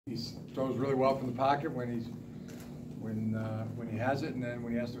He throws really well from the pocket when he has it, and then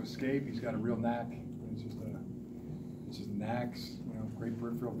when he has to escape, he's got a real knack. It's just knacks, great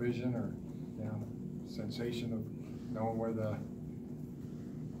peripheral vision, or sensation of knowing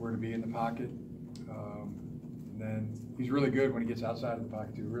where to be in the pocket. And then he's really good when he gets outside of the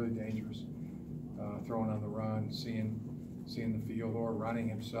pocket too. Really dangerous, throwing on the run, seeing the field, or running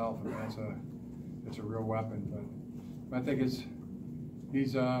himself. I mean, it's a real weapon. But I think he's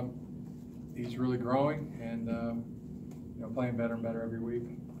really growing and playing better and better every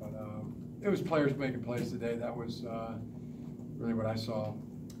week. But it was players making plays today. That was really what I saw.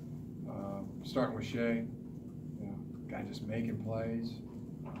 Starting with Shea, guy just making plays.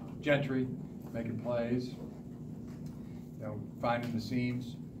 Gentry making plays. Finding the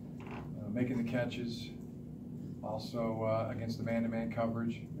seams, making the catches. Also against the man-to-man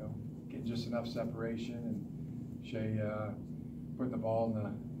coverage, getting just enough separation, and Shea putting the ball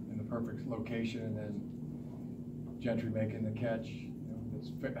in the perfect location, and then Gentry making the catch.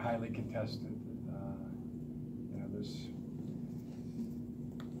 It's highly contested. There's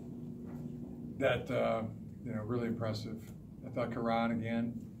that. Really impressive. I thought Karan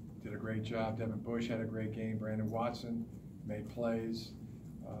again did a great job. Devin Bush had a great game. Brandon Watson made plays.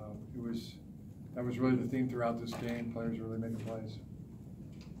 That was really the theme throughout this game. Players really making plays.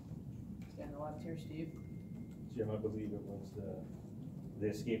 Stand left here, Steve. Jim, I believe it was the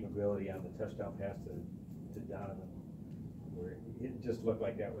escapability on the touchdown pass to Donovan, where it just looked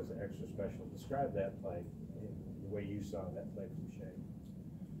like that was extra special. Describe that play, the way you saw that play from Shea.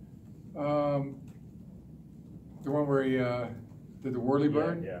 The one where he did the whirly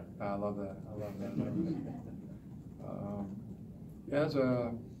bird? Yeah. I love that.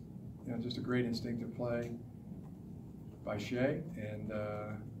 Yeah, it's just a great instinctive play by Shea, and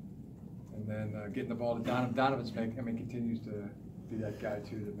then getting the ball to Donovan. Donovan's continues to be that guy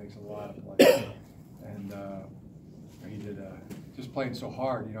too that makes a lot of plays, and he did just playing so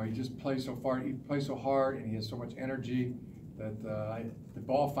hard. He just plays so far. He plays so hard, and he has so much energy that the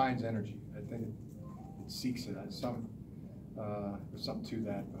ball finds energy. I think it seeks it. There's something to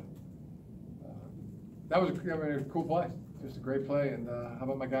that, but that was a cool play. Just a great play. And how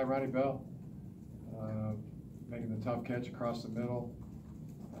about my guy Ronnie Bell, making the tough catch across the middle?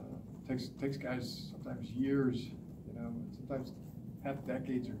 Takes guys sometimes years, sometimes half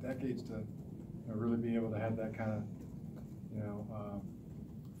decades or decades to really be able to have that kind of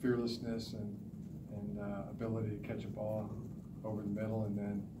fearlessness and ability to catch a ball over the middle, and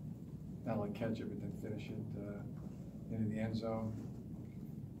then not only catch it but then finish it into the end zone.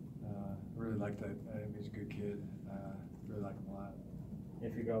 Really like that. He's a good kid. Really like him a lot.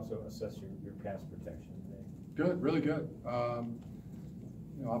 If you could also assess your pass protection today. Good, really good.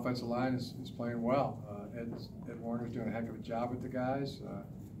 Offensive line is playing well. Ed Warner's doing a heck of a job with the guys.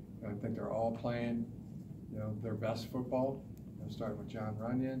 I think they're all playing, their best football. Starting with John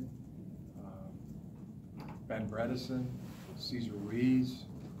Runyon, Ben Bredesen, Cesar Ruiz,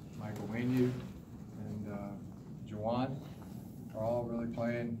 Michael Winu, and Juwan are all really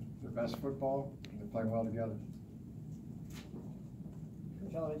playing their best football, and they're playing well together.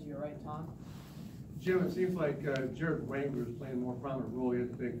 Coach Elliott, to your right, Tom. Jim, it seems like Jared Wangler is playing a more prominent role. He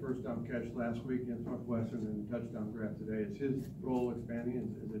had the big first down catch last week against Northwestern and the touchdown grab today. Is his role expanding?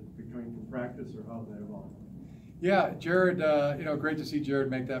 Is it becoming from practice, or how has that evolved? Yeah, Jared, great to see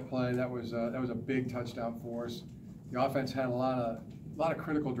Jared make that play. That was a big touchdown for us. The offense had a lot of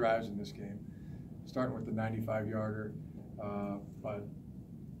critical drives in this game, starting with the 95-yarder. But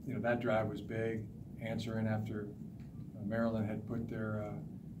that drive was big, answering after Maryland had put their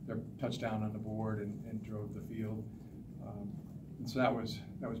touchdown on the board and drove the field. And so that was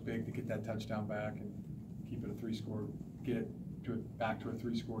big to get that touchdown back and keep it a three-score, get it back to a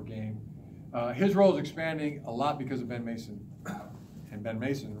three-score game. His role is expanding a lot because of Ben Mason, and Ben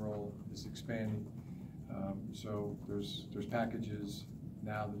Mason's role is expanding. So there's packages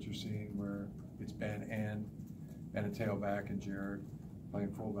now that you're seeing where it's Ben and a tailback, and Jared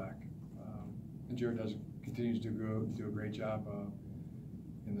playing fullback. And Jared continues to do a great job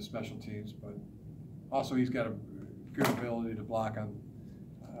in the special teams, but also he's got a good ability to block on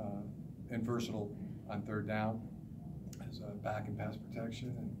and versatile on third down as a back and pass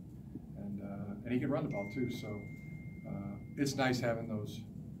protection, and he can run the ball too. So it's nice having those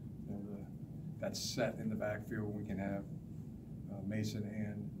that set in the backfield when we can have Mason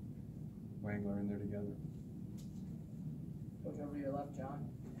and Wangler in there together. Coach, over to your left, John.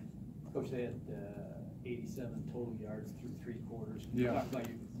 Coach, they had 87 total yards through 3 quarters. Can you talk about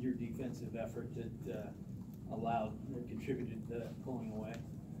your defensive effort that contributed to pulling away?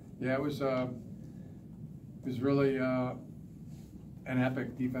 Yeah, it was really an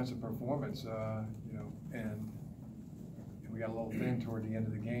epic defensive performance, you know, and we got a little thin toward the end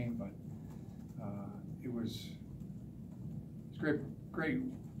of the game, but it was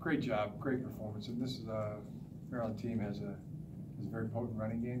great job, great performance. And this is Maryland team has a very potent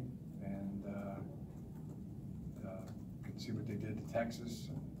running game, and could see what they did to Texas.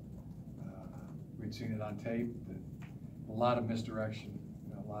 We'd seen it on tape. A lot of misdirection,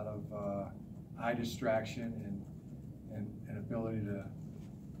 you know, a lot of eye distraction, and ability to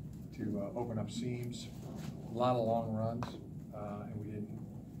open up seams. A lot of long runs, and we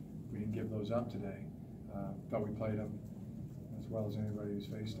didn't give those up today. Thought we played them as well as anybody who's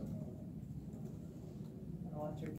faced them. On the left here,